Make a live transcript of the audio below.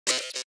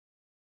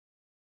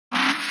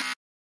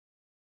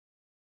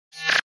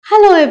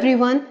Hello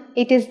everyone,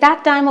 it is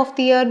that time of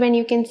the year when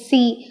you can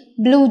see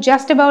blue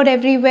just about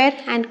everywhere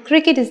and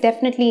cricket is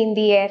definitely in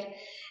the air.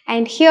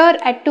 And here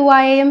at 2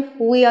 AM,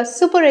 we are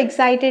super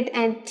excited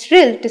and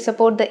thrilled to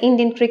support the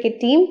Indian cricket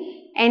team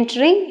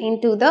entering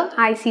into the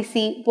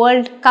ICC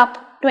World Cup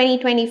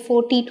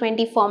 2024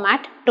 T20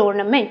 format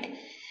tournament.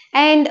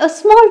 And a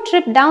small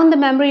trip down the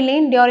memory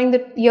lane during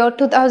the year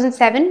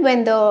 2007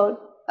 when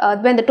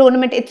the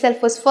tournament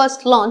itself was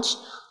first launched.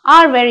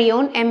 Our very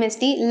own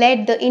MSD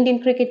led the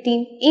Indian cricket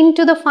team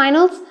into the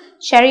finals.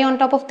 Cherry on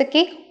top of the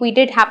cake, we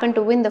did happen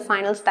to win the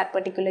finals that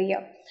particular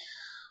year.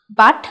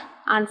 But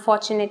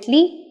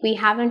unfortunately, we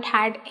haven't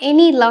had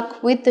any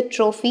luck with the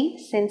trophy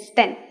since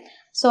then.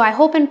 So I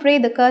hope and pray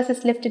the curse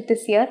is lifted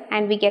this year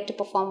and we get to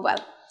perform well.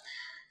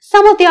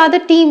 Some of the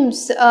other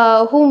teams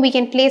whom we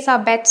can place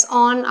our bets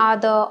on are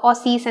the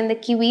Aussies and the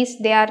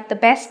Kiwis. They are the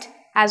best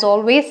as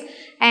always,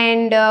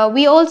 and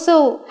we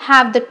also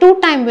have the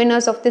two-time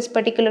winners of this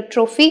particular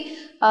trophy,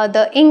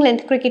 the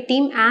England cricket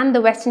team and the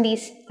West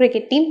Indies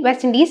cricket team,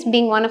 West Indies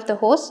being one of the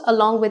hosts,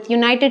 along with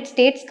United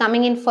States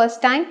coming in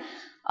first time,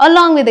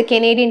 along with the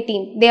Canadian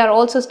team. They are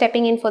also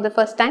stepping in for the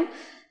first time.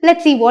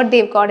 Let's see what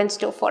they've got in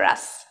store for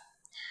us.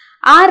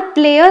 Our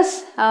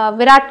players,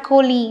 Virat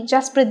Kohli,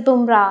 Jasprit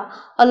Bumrah,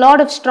 a lot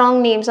of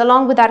strong names,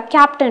 along with our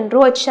captain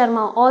Rohit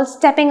Sharma, all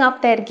stepping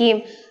up their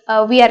game.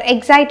 We are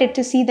excited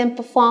to see them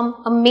perform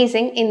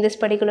amazing in this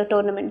particular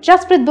tournament.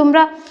 Jasprit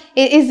Bumrah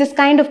is this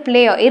kind of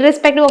player,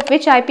 irrespective of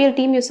which IPL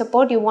team you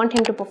support, you want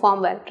him to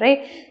perform well, right?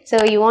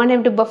 So you want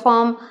him to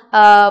perform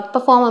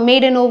a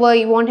maiden over,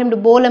 you want him to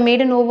bowl a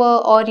maiden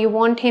over, or you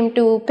want him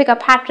to pick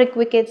up hat-trick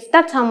wickets.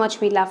 That's how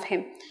much we love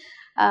him.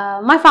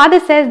 My father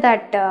says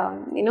that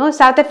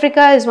South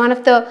Africa is one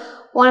of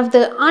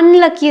the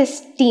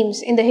unluckiest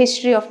teams in the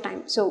history of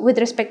time. So with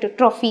respect to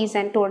trophies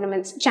and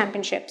tournaments,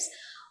 championships.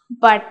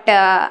 But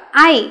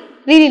I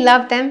really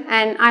love them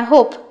and I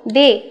hope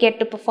they get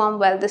to perform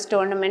well this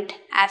tournament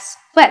as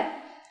well.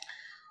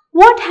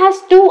 What has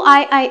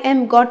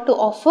 2IIM got to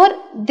offer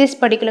this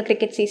particular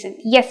cricket season?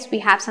 Yes, we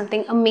have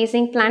something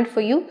amazing planned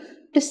for you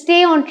to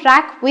stay on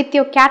track with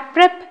your CAT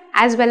prep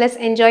as well as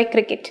enjoy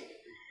cricket.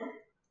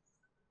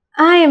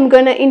 I am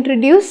going to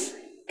introduce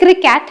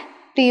CrikCAT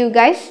to you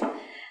guys.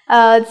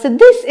 So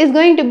this is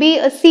going to be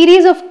a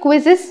series of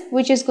quizzes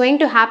which is going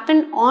to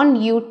happen on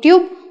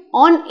YouTube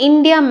on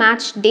India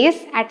match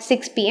days at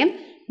 6 PM.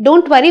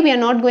 Don't worry, we are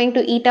not going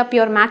to eat up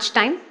your match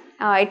time.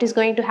 It is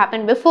going to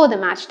happen before the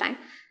match time.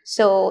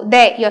 So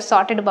there, you're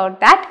sorted about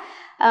that.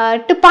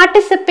 To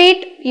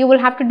participate, you will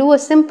have to do a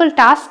simple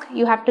task.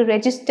 You have to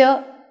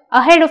register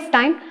ahead of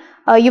time.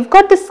 You've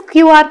got this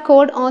QR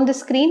code on the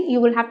screen. You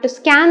will have to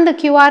scan the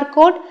QR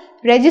code,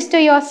 register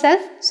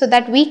yourself so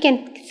that we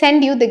can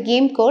send you the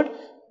game code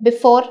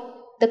before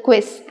the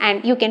quiz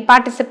and you can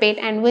participate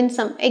and win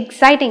some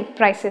exciting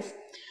prizes.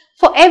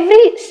 For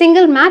every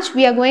single match,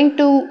 we are going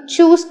to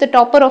choose the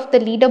topper of the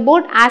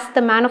leaderboard as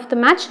the man of the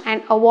match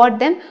and award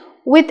them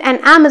with an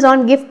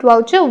Amazon gift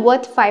voucher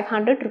worth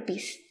 500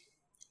 rupees.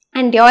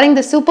 And during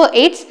the Super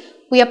 8s,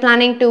 we are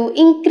planning to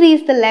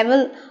increase the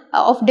level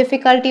of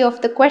difficulty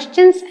of the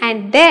questions,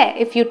 and there,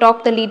 if you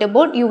top the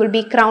leaderboard, you will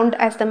be crowned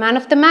as the man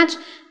of the match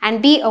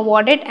and be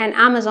awarded an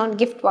Amazon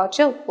gift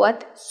voucher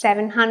worth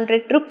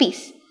 700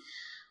 rupees.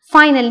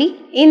 Finally,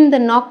 in the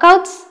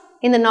knockout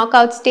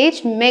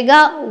stage,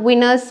 mega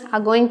winners are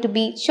going to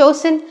be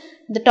chosen.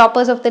 The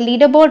toppers of the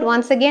leaderboard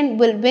once again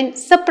will win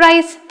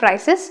surprise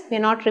prizes. We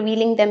are not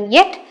revealing them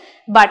yet,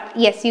 but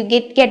yes, you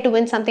get to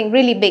win something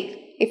really big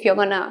if you're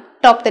gonna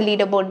top the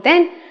leaderboard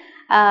then.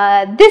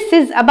 This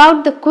is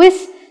about the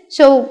quiz.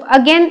 So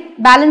again,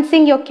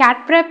 balancing your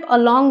CAT prep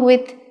along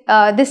with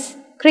this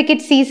cricket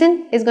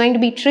season is going to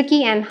be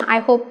tricky, and I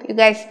hope you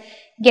guys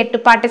get to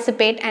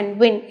participate and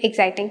win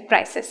exciting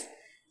prizes.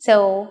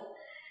 So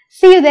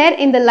see you there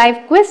in the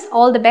live quiz.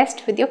 All the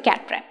best with your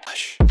CAT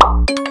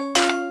prep.